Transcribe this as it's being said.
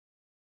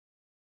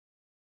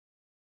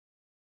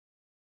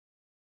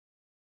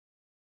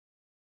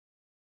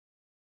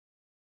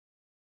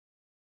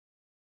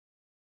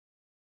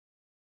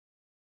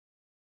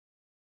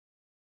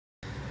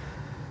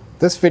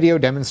This video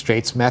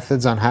demonstrates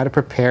methods on how to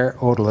prepare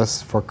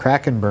otoliths for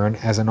crack and burn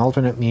as an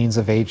alternate means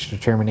of age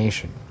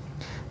determination.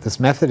 This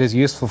method is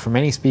useful for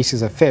many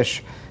species of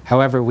fish,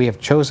 however we have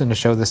chosen to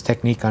show this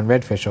technique on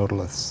redfish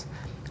otoliths.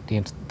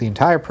 The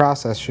entire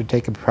process should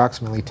take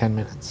approximately 10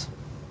 minutes.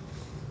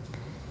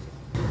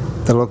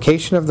 The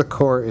location of the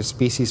core is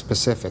species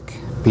specific.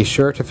 Be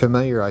sure to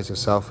familiarize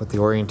yourself with the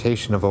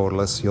orientation of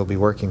otoliths you'll be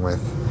working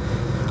with.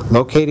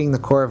 Locating the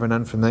core of an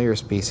unfamiliar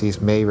species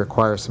may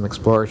require some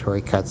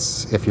exploratory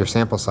cuts if your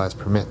sample size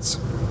permits.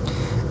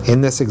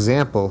 In this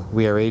example,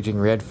 we are aging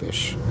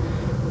redfish.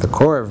 The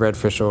core of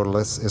redfish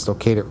otoliths is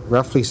located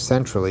roughly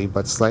centrally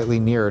but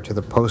slightly nearer to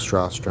the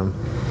post-rostrum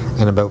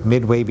and about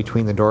midway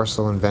between the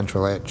dorsal and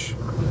ventral edge.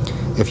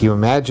 If you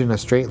imagine a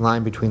straight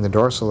line between the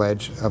dorsal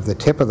edge of the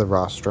tip of the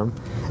rostrum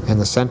and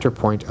the center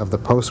point of the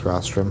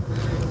post-rostrum,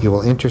 you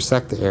will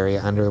intersect the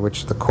area under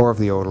which the core of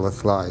the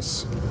otolith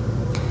lies.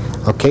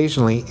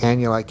 Occasionally,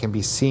 annuli can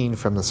be seen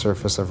from the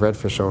surface of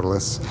redfish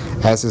otoliths,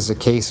 as is the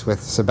case with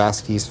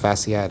Sebastes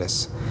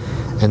fasciatus,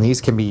 and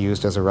these can be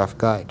used as a rough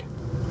guide.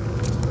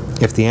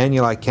 If the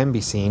annuli can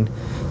be seen,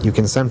 you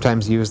can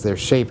sometimes use their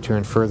shape to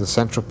infer the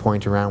central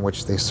point around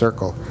which they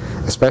circle,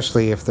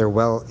 especially if they're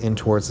well in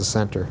towards the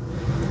center.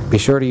 Be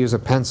sure to use a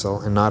pencil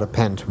and not a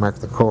pen to mark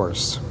the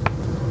cores.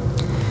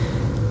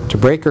 To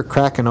break or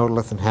crack an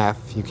otolith in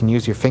half, you can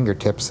use your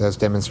fingertips as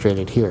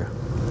demonstrated here.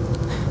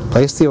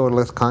 Place the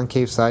otolith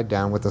concave side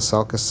down with the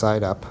sulcus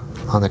side up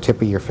on the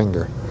tip of your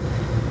finger.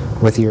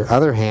 With your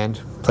other hand,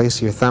 place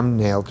your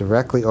thumbnail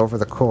directly over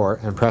the core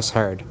and press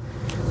hard.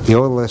 The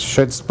otolith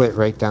should split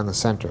right down the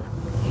center.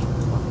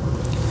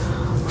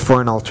 For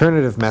an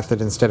alternative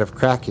method instead of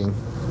cracking,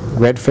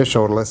 redfish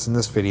otoliths in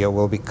this video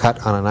will be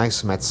cut on an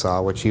enhancement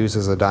saw which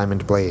uses a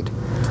diamond blade.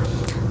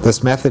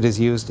 This method is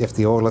used if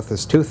the otolith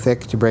is too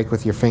thick to break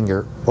with your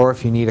finger, or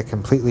if you need a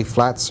completely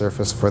flat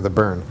surface for the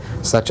burn,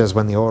 such as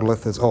when the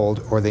otolith is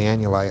old or the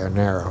annuli are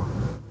narrow.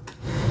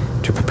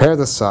 To prepare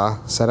the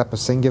saw, set up a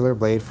singular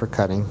blade for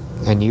cutting,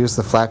 and use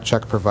the flat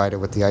chuck provided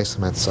with the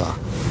enhancement saw.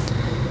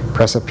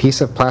 Press a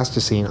piece of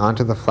plasticine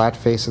onto the flat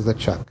face of the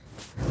chuck.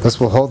 This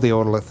will hold the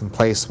otolith in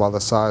place while the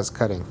saw is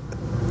cutting.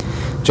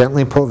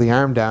 Gently pull the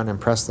arm down and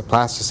press the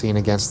plasticine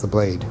against the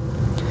blade.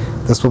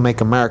 This will make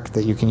a mark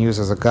that you can use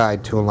as a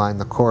guide to align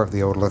the core of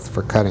the otolith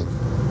for cutting.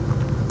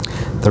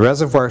 The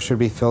reservoir should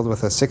be filled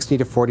with a 60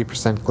 to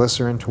 40%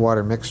 glycerin to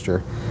water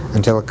mixture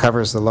until it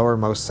covers the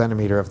lowermost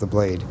centimeter of the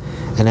blade,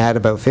 and add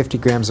about 50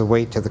 grams of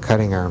weight to the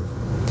cutting arm.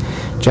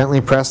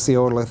 Gently press the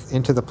otolith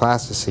into the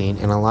plasticine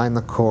and align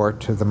the core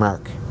to the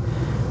mark.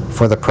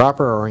 For the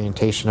proper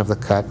orientation of the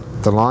cut,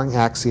 the long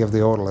axis of the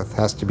otolith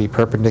has to be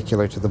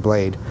perpendicular to the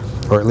blade,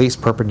 or at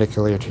least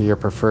perpendicular to your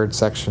preferred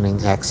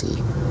sectioning axis.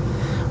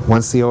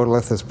 Once the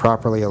otolith is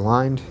properly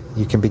aligned,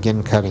 you can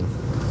begin cutting.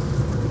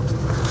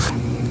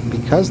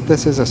 Because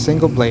this is a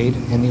single blade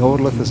and the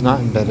otolith is not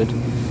embedded,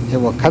 it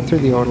will cut through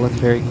the otolith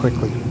very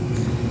quickly.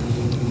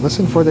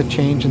 Listen for the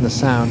change in the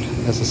sound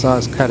as the saw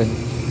is cutting,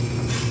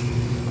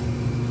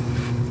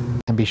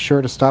 and be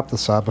sure to stop the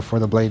saw before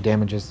the blade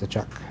damages the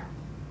chuck.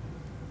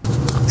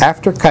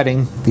 After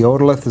cutting, the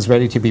otolith is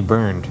ready to be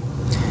burned.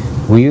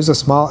 We use a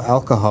small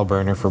alcohol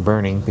burner for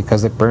burning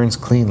because it burns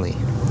cleanly.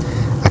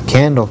 A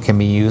candle can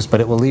be used, but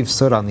it will leave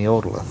soot on the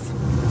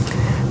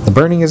otolith. The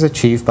burning is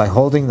achieved by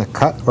holding the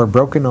cut or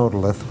broken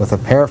otolith with a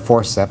pair of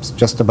forceps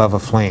just above a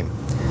flame.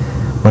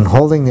 When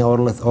holding the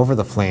otolith over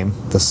the flame,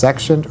 the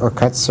sectioned or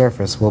cut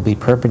surface will be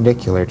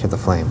perpendicular to the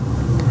flame.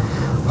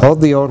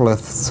 Hold the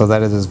otolith so that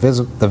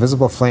the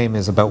visible flame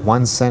is about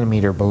 1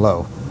 centimeter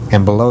below,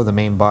 and below the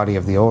main body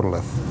of the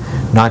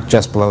otolith, not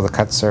just below the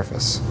cut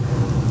surface.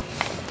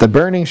 The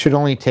burning should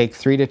only take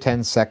 3 to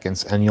 10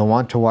 seconds, and you'll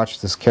want to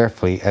watch this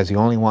carefully as you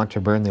only want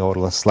to burn the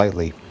otolith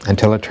slightly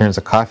until it turns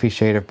a coffee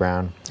shade of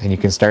brown and you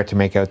can start to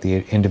make out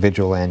the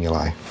individual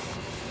annuli.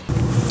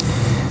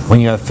 When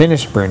you have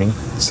finished burning,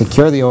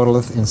 secure the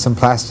otolith in some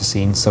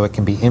plasticine so it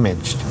can be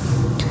imaged.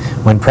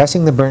 When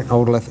pressing the burnt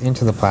otolith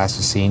into the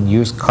plasticine,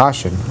 use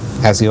caution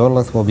as the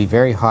otolith will be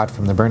very hot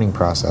from the burning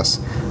process,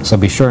 so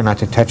be sure not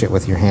to touch it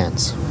with your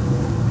hands.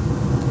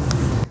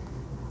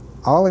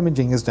 All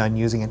imaging is done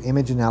using an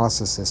image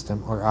analysis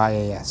system, or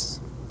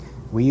IAS.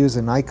 We use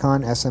a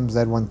Nikon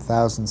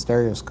SMZ1000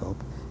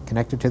 stereoscope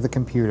connected to the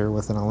computer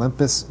with an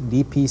Olympus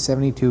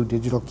DP72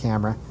 digital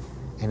camera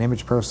and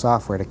ImagePro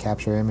software to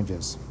capture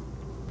images.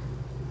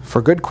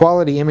 For good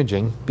quality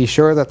imaging, be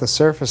sure that the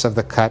surface of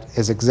the cut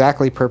is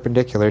exactly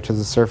perpendicular to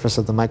the surface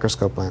of the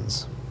microscope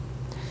lens.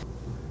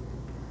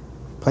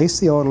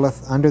 Place the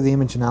otolith under the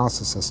image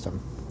analysis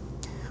system.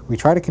 We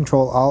try to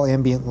control all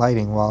ambient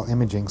lighting while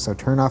imaging, so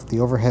turn off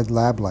the overhead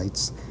lab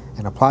lights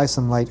and apply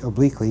some light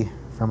obliquely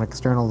from an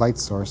external light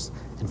source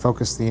and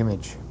focus the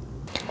image.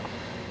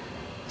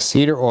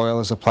 Cedar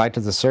oil is applied to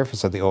the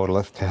surface of the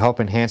otolith to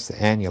help enhance the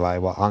annuli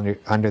while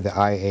under the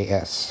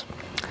IAS.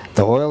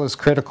 The oil is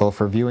critical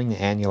for viewing the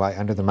annuli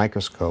under the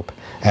microscope,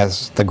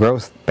 as the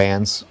growth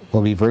bands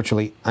will be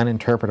virtually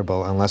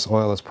uninterpretable unless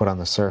oil is put on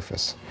the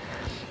surface.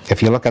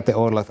 If you look at the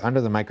otolith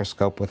under the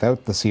microscope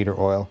without the cedar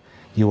oil,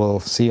 you will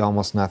see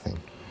almost nothing.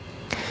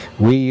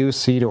 We use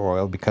cedar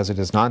oil because it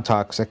is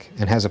non-toxic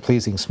and has a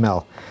pleasing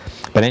smell,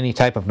 but any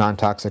type of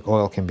non-toxic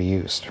oil can be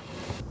used.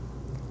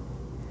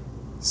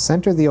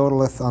 Center the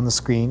otolith on the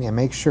screen and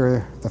make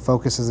sure the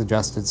focus is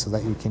adjusted so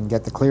that you can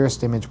get the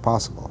clearest image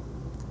possible.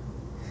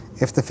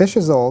 If the fish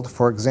is old,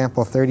 for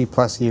example 30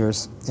 plus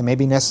years, it may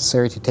be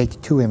necessary to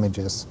take 2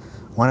 images,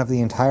 one of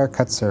the entire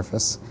cut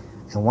surface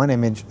and one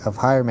image of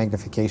higher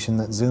magnification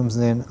that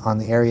zooms in on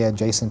the area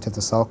adjacent to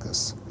the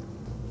sulcus.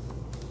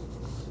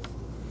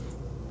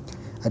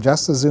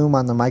 Adjust the zoom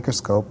on the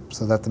microscope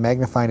so that the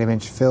magnified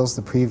image fills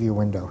the preview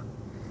window.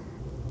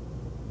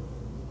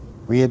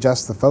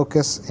 Readjust the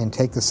focus and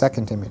take the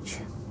second image.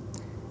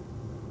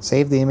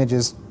 Save the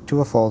images to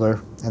a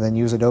folder and then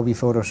use Adobe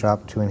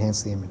Photoshop to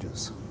enhance the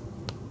images.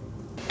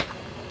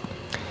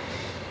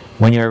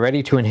 When you are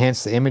ready to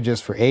enhance the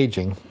images for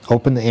aging,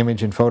 open the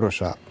image in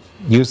Photoshop.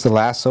 Use the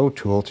lasso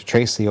tool to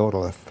trace the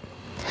otolith.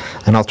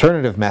 An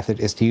alternative method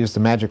is to use the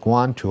magic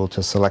wand tool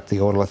to select the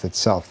otolith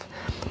itself,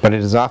 but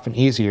it is often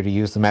easier to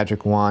use the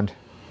magic wand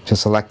to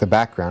select the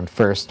background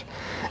first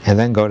and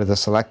then go to the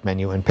select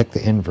menu and pick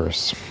the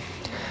inverse.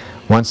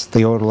 Once the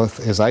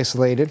otolith is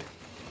isolated,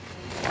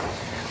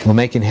 we'll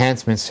make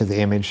enhancements to the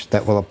image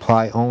that will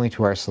apply only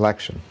to our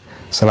selection.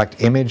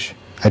 Select Image,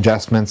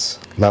 Adjustments,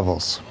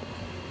 Levels.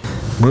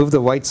 Move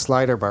the white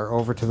slider bar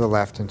over to the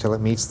left until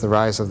it meets the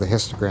rise of the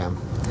histogram.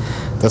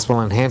 This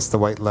will enhance the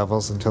white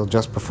levels until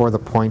just before the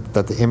point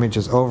that the image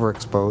is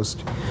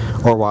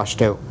overexposed or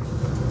washed out.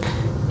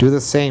 Do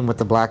the same with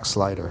the black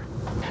slider.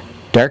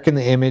 Darken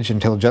the image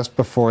until just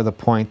before the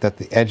point that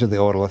the edge of the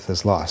otolith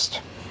is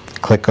lost.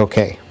 Click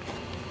OK.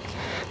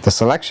 The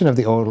selection of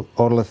the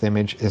otolith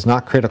image is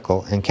not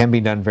critical and can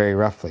be done very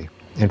roughly.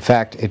 In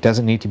fact, it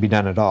doesn't need to be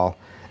done at all,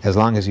 as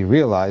long as you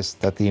realize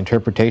that the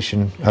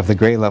interpretation of the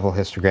gray level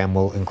histogram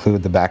will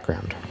include the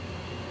background.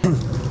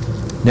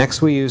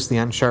 Next, we use the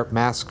Unsharp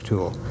Mask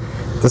tool.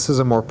 This is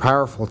a more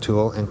powerful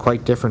tool and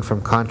quite different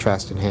from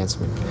contrast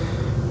enhancement.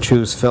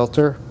 Choose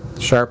Filter,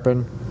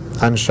 Sharpen,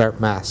 Unsharp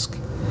Mask.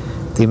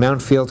 The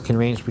amount field can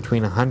range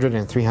between 100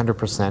 and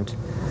 300%.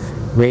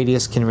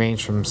 Radius can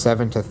range from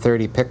 7 to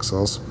 30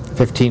 pixels,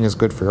 15 is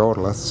good for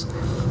otoliths,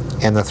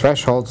 and the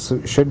threshold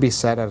should be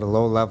set at a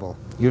low level,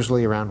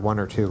 usually around 1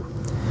 or 2.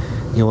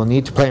 You will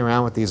need to play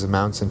around with these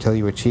amounts until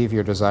you achieve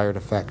your desired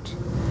effect.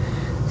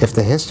 If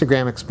the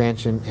histogram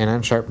expansion and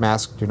unsharp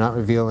mask do not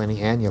reveal any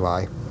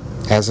annuli,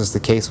 as is the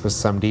case with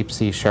some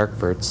deep-sea shark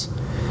verts,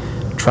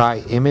 try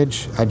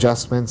Image,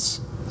 Adjustments,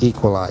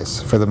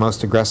 Equalize for the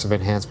most aggressive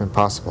enhancement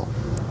possible.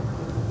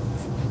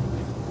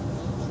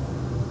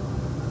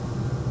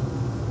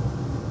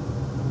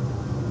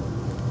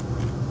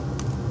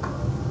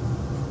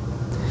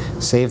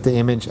 Save the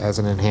image as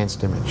an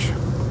enhanced image.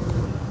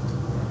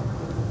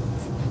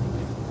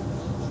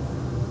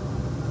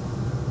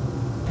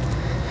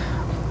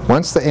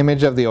 Once the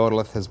image of the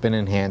otolith has been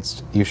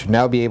enhanced, you should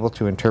now be able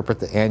to interpret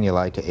the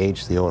annuli to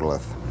age the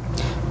otolith.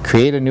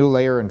 Create a new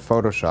layer in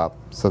Photoshop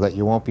so that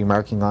you won't be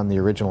marking on the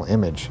original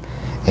image,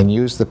 and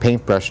use the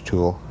paintbrush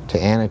tool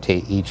to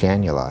annotate each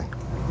annuli.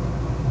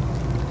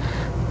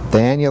 The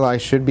annuli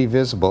should be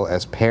visible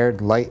as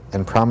paired light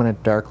and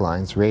prominent dark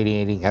lines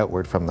radiating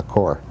outward from the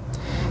core.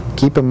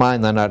 Keep in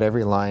mind that not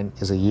every line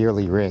is a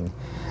yearly ring,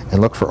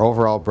 and look for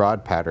overall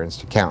broad patterns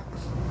to count.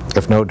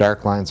 If no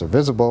dark lines are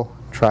visible,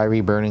 try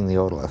reburning the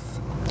otolith.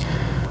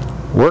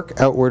 Work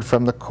outward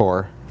from the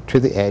core to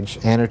the edge,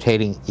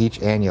 annotating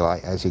each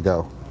annuli as you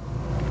go.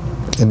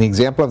 In the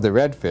example of the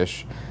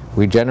redfish,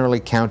 we generally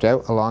count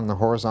out along the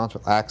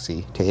horizontal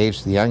axis to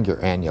age the younger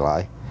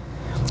annuli.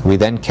 We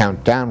then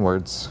count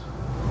downwards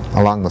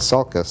along the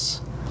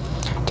sulcus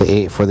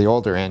for the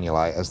older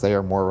annuli, as they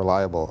are more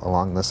reliable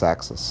along this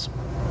axis.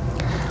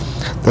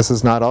 This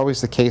is not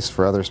always the case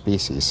for other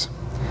species.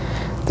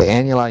 The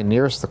annuli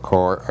nearest the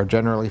core are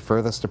generally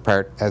furthest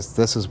apart, as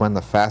this is when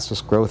the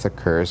fastest growth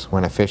occurs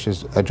when a fish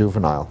is a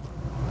juvenile.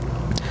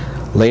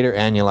 Later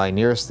annuli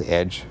nearest the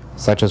edge,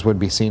 such as would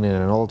be seen in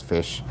an old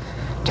fish,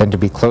 tend to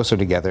be closer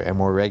together and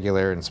more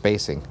regular in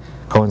spacing,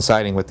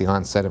 coinciding with the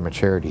onset of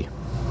maturity.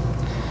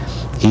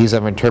 Ease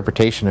of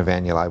interpretation of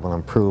annuli will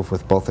improve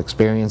with both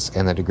experience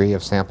and the degree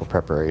of sample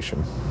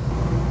preparation.